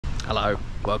Hello,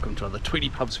 welcome to another Tweedy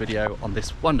Pubs video on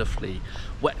this wonderfully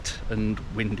wet and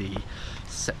windy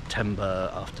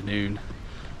September afternoon.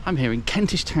 I'm here in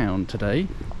Kentish Town today,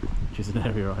 which is an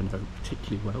area I know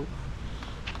particularly well.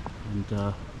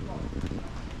 And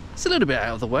it's a little bit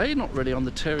out of the way, not really on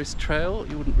the tourist trail.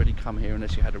 You wouldn't really come here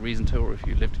unless you had a reason to, or if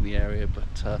you lived in the area,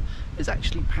 but it's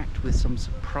actually packed with some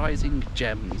surprising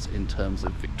gems in terms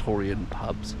of Victorian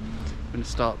pubs. I'm going to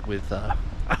start with,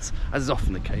 as is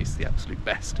often the case, the absolute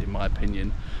best, in my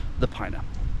opinion, the Pineapple.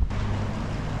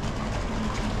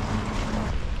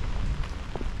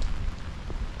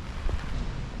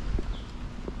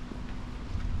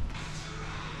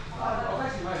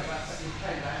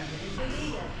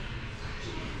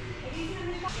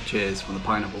 Cheers from the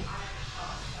Pineapple.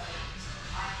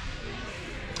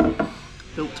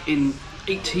 Built in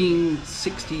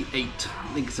 1868,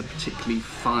 I think it's a particularly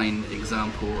fine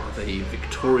example of a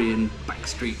Victorian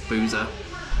backstreet boozer.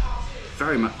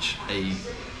 Very much a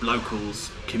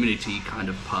locals community kind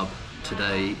of pub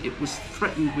today. It was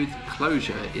threatened with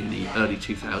closure in the early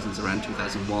 2000s, around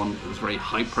 2001. It was a very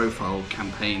high profile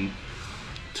campaign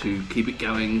to keep it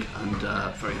going, and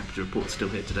very happy to report it's still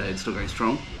here today and still going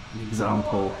strong. An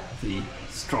example of the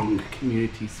strong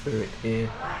community spirit here.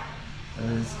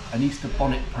 There's an Easter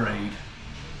bonnet parade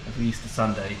every Easter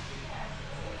Sunday.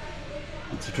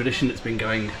 It's a tradition that's been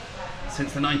going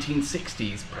since the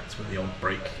 1960s, perhaps with the odd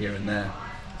break here and there.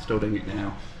 Still doing it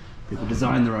now. People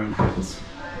design their own hats,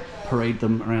 parade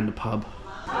them around the pub.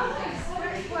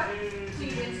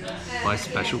 By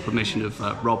special permission of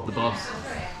Rob the boss.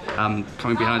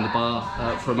 Coming behind the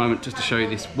bar for a moment just to show you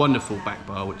this wonderful back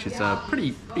bar, which is a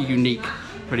pretty unique,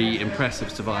 pretty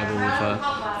impressive survival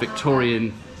of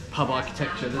Victorian pub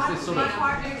architecture. There's this sort of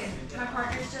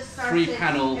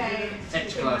three-panel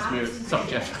etched glass mirrors. Sorry,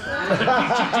 Jeff. Do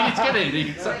you need to get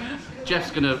in? So,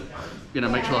 Jeff's gonna,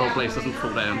 make sure the whole place doesn't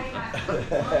fall down.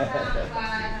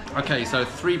 Okay, so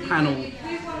three-panel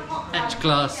etched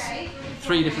glass,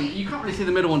 three different. You can't really see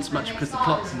the middle one so much because the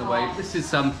clock's in the way. This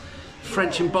is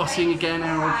French embossing again,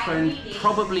 our old friend.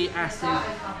 Probably acid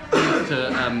used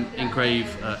to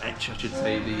engrave, etch, I should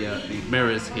say, the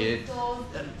mirrors here.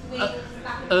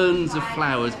 Urns of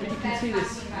flowers, but you can see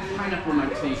this pineapple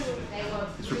motif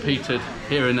is repeated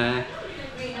here and there.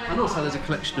 And also there's a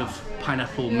collection of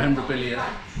pineapple memorabilia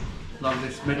along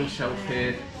this middle shelf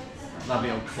here. Lovely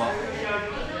old clock.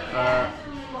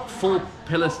 4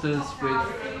 pilasters with,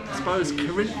 I suppose,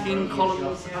 Corinthian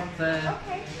columns up there.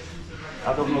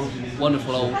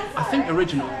 Wonderful old, I think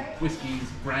original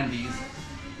whiskies, brandies,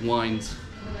 wines.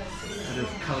 Bit of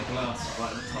coloured glass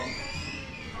right at the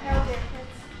top.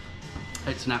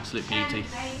 It's an absolute beauty.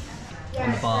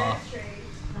 On the bar,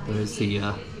 there's the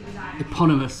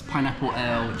eponymous pineapple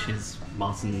ale, which is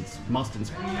Marston's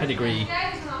pedigree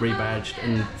rebadged,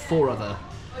 and 4 other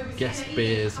guest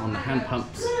beers on the hand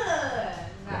pumps,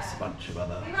 plus a bunch of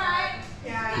other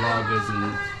lagers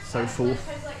and so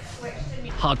forth.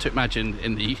 Hard to imagine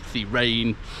in the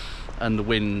rain and the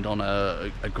wind on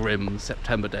a grim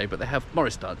September day, but they have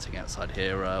Morris dancing outside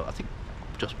here, I think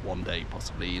just one day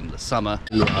possibly in the summer.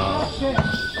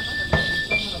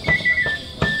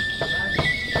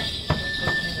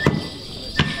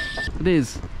 It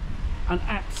is an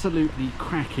absolutely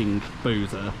cracking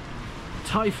boozer.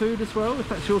 Thai food as well, if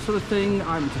that's your sort of thing.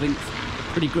 I think it's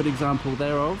a pretty good example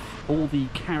thereof. All the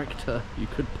character you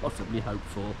could possibly hope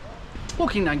for.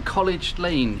 Walking down College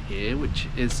Lane here, which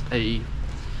is I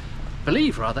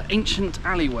believe rather ancient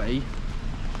alleyway,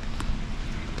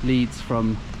 leads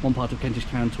from one part of Kentish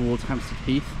Town towards Hampstead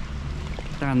Heath.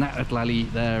 Down that little alley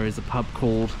there is a pub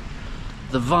called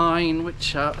The Vine,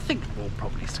 which I think we'll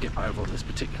probably skip over on this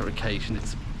particular occasion.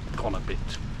 It's gone a bit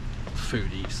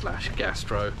foodie /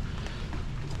 gastro.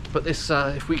 But this,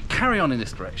 if we carry on in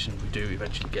this direction, we do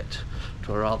eventually get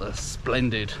to a rather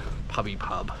splendid pubby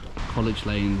pub. College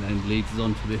Lane then leads us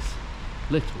onto this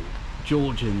little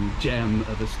Georgian gem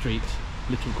of a street,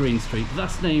 Little Green Street,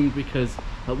 thus named because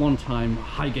at one time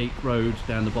Highgate Road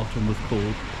down the bottom was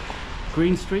called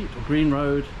Green Street or Green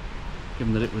Road,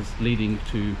 given that it was leading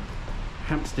to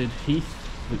Hampstead Heath,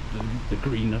 the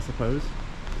green I suppose.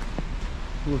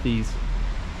 All of these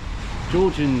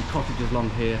Georgian cottages along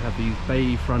here have these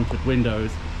bay fronted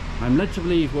windows. I'm led to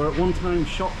believe were at one time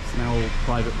shops, now all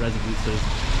private residences.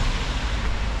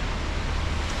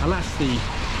 Alas, the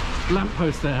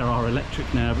lampposts there are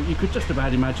electric now, but you could just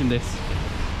about imagine this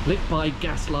lit by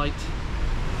gaslight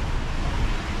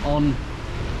on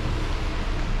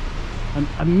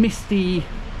a misty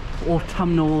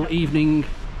autumnal evening.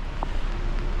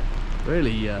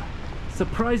 Really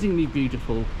surprisingly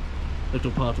beautiful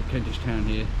little part of Kentish Town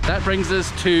here. That brings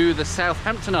us to the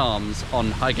Southampton Arms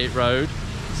on Highgate Road.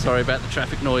 Sorry about the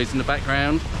traffic noise in the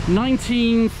background.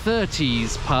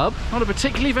 1930s pub. Not a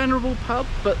particularly venerable pub,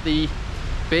 but the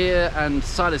beer and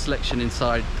cider selection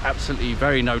inside absolutely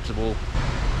very notable.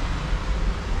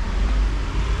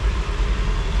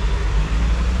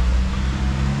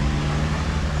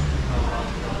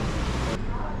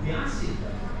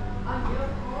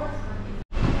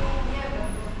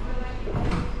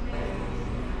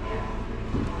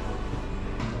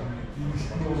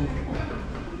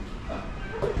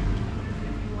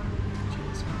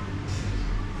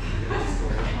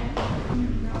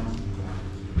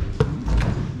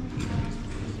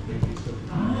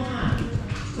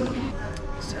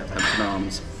 Southampton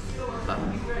Arms.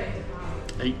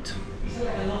 8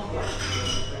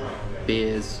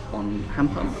 beers on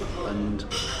hand pump and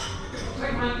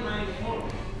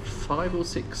 5 or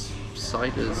 6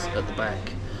 ciders at the back.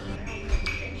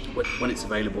 When it's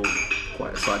available,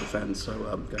 quite a cider fan, so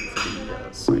I'm going for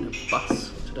the cider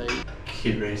bus today.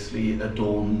 Curiously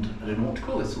adorned, I don't know what to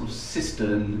call this, sort of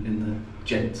cistern in the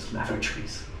gents'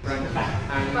 lavatories. So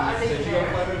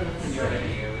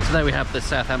there we have the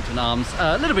Southampton Arms.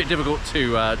 A little bit difficult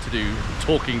to do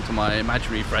talking to my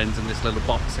imaginary friends in this little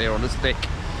box here on a stick.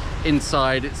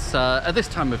 Inside, it's at this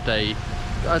time of day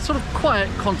a sort of quiet,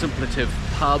 contemplative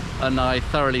pub, and I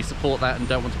thoroughly support that and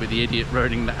don't want to be the idiot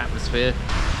ruining the atmosphere.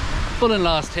 Full and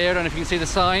last here, I don't know if you can see the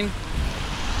sign.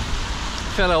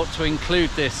 Fell out to include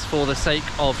this for the sake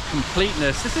of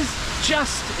completeness. This is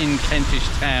just in Kentish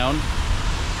Town,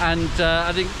 and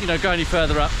I think, you know, go any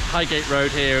further up Highgate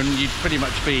Road here and you'd pretty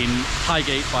much be in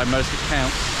Highgate by most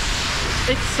accounts.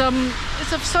 It's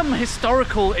of some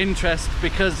historical interest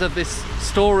because of this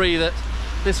story that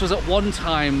this was at one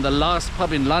time the last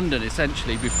pub in London,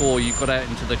 essentially, before you got out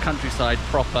into the countryside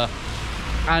proper,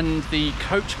 and the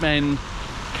coachmen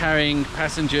carrying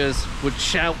passengers would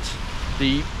shout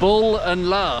the Bull and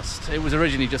Last. It was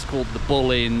originally just called the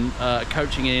Bull Inn,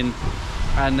 Coaching Inn,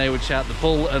 and they would shout the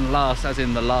Bull and Last, as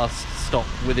in the last stop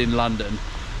within London.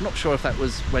 I'm not sure if that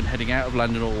was when heading out of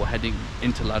London or heading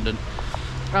into London.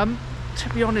 To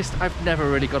be honest, I've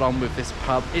never really got on with this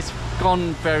pub. It's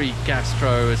gone very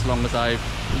gastro as long as I've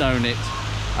known it,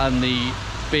 and the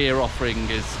beer offering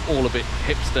is all a bit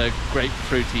hipster,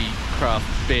 grapefruity,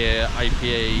 craft beer,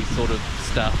 IPA sort of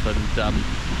stuff, and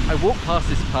I walk past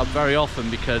this pub very often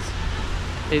because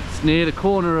it's near the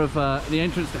corner of the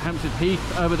entrance to Hampstead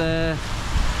Heath over there,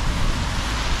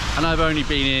 and I've only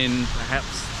been in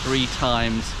perhaps 3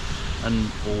 times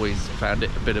and always found it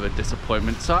a bit of a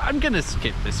disappointment, so I'm gonna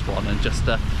skip this one and just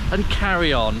and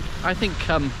carry on. I think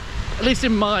at least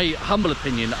in my humble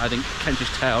opinion, I think Kentish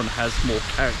Town has more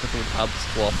characterful pubs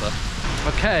to offer.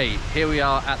 Okay, here we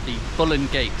are at the Bull and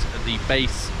Gate at the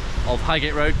base of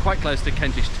Highgate Road, quite close to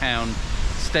Kentish Town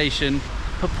Station.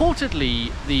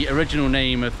 Purportedly, the original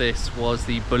name of this was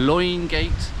the Boulogne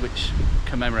Gate, which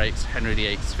commemorates Henry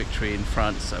VIII's victory in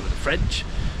France over the French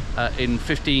in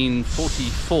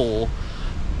 1544.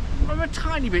 I'm a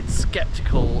tiny bit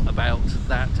sceptical about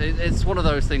that. It's one of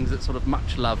those things that's sort of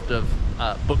much loved of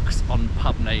books on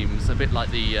pub names, a bit like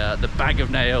the Bag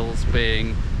of Nails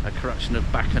being a corruption of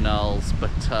Bacchanals,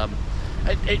 but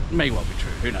it may well be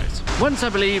true, who knows. Once, I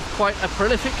believe, quite a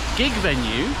prolific gig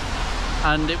venue,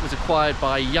 and it was acquired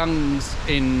by Young's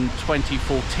in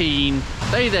 2014.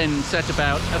 They then set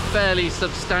about a fairly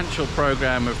substantial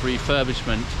programme of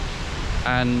refurbishment,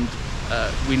 and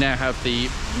we now have the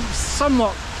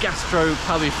somewhat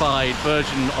gastro-pubified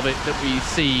version of it that we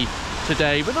see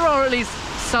today, but there are at least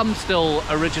some still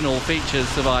original features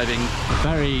surviving. A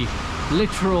very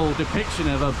literal depiction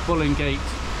of a Bull and Gate,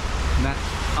 and that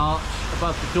arch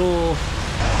above the door.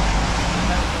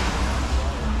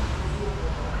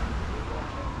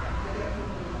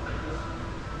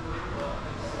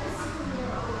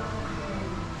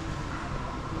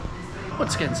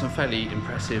 Once again, some fairly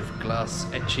impressive glass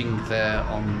etching there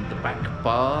on the back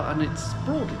bar, and it's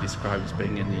broadly described as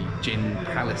being in the Gin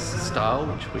Palace style,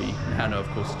 which we now know, of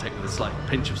course, to take with a slight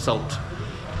pinch of salt.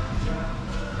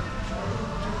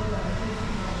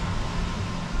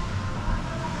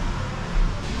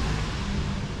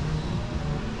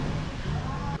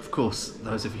 Of course,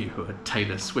 those of you who are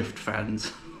Taylor Swift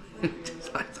fans,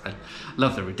 I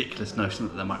love the ridiculous notion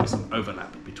that there might be some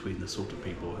overlap between the sort of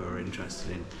people who are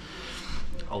interested in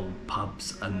old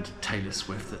pubs and Taylor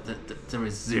Swift. That there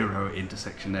is zero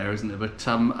intersection there, isn't there? But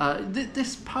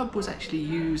this pub was actually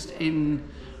used in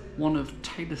one of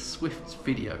Taylor Swift's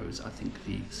videos. I think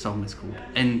the song is called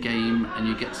Endgame, and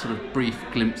you get sort of brief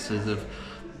glimpses of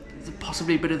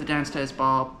possibly a bit of the downstairs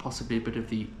bar, possibly a bit of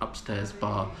the upstairs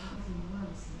bar.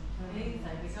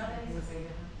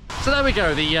 So there we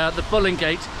go, the Bull and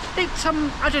Gate. It's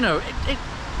I don't know,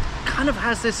 kind of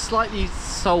has this slightly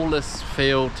soulless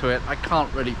feel to it. I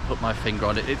can't really put my finger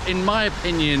on it. In my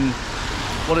opinion,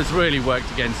 what has really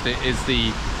worked against it is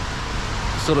the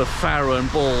sort of Farrow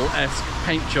and Ball-esque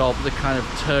paint job, the kind of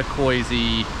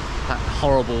turquoisey, that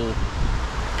horrible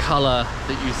colour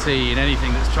that you see in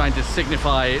anything that's trying to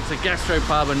signify it's a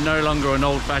gastropub and no longer an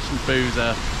old-fashioned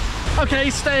boozer. Okay,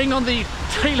 staying on the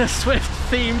Taylor Swift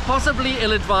theme, possibly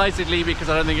ill-advisedly because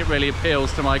I don't think it really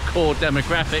appeals to my core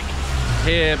demographic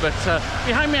here, but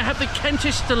behind me I have the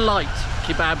Kentish Delight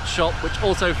kebab shop, which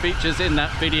also features in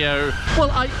that video. Well,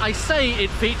 I say it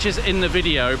features in the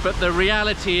video, but the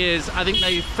reality is I think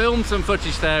they filmed some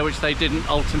footage there which they didn't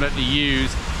ultimately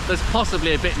use. There's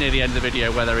possibly a bit near the end of the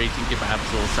video where they're eating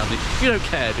kebabs or something. You don't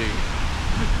care, do you?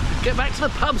 Get back to the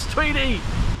pubs, Tweedy!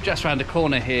 Just round the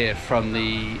corner here from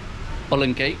the Bull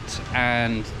and Gate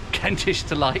and Kentish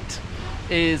Delight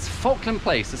is Falkland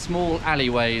Place, a small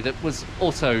alleyway that was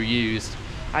also used,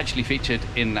 actually featured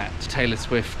in that Taylor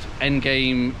Swift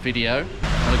Endgame video.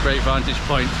 On a great vantage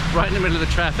point, right in the middle of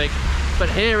the traffic. But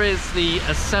here is the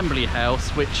Assembly House,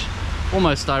 which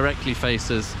almost directly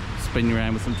faces, spinning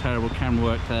around with some terrible camera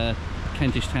work there,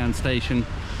 Kentish Town Station.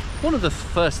 One of the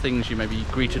first things you may be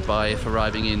greeted by if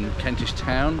arriving in Kentish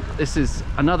Town. This is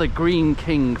another Green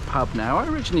King pub now. I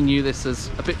originally knew this as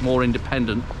a bit more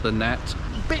independent than that.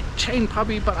 A bit chain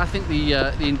pubby, but I think the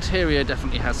interior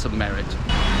definitely has some merit.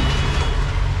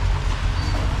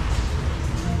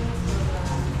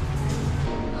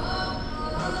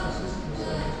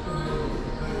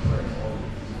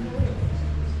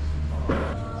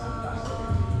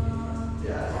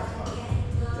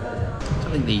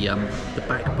 I think the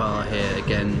back bar here,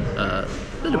 again, a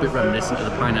little bit reminiscent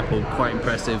of the Pineapple, quite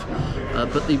impressive,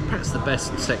 but perhaps the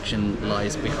best section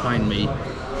lies behind me.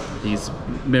 These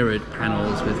mirrored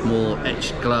panels with more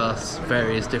etched glass,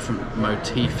 various different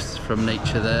motifs from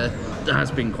nature there. There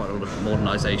has been quite a lot of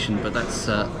modernisation, but that's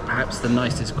perhaps the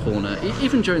nicest corner.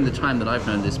 Even during the time that I've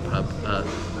known this pub,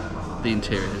 the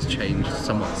interior has changed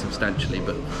somewhat substantially,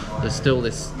 but there's still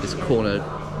this corner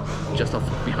just off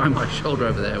behind my shoulder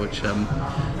over there, which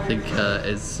I think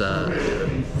is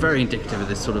very indicative of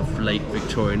this sort of late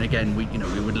Victorian. Again, we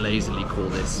would lazily call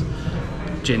this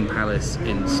gin palace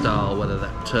in style. Whether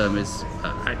that term is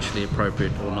actually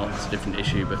appropriate or not is a different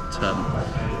issue,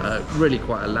 but really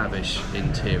quite a lavish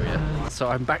interior. So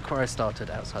I'm back where I started,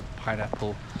 outside the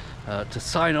Pineapple, to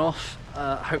sign off.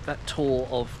 Hope that tour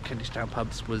of Kentish Town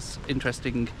Pubs was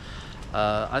interesting.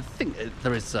 I think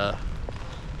there is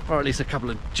or at least a couple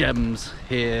of gems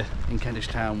here in Kentish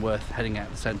Town worth heading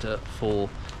out the centre for,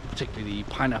 particularly the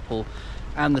Pineapple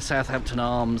and the Southampton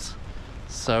Arms.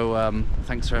 So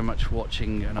thanks very much for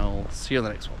watching, and I'll see you on the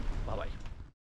next one.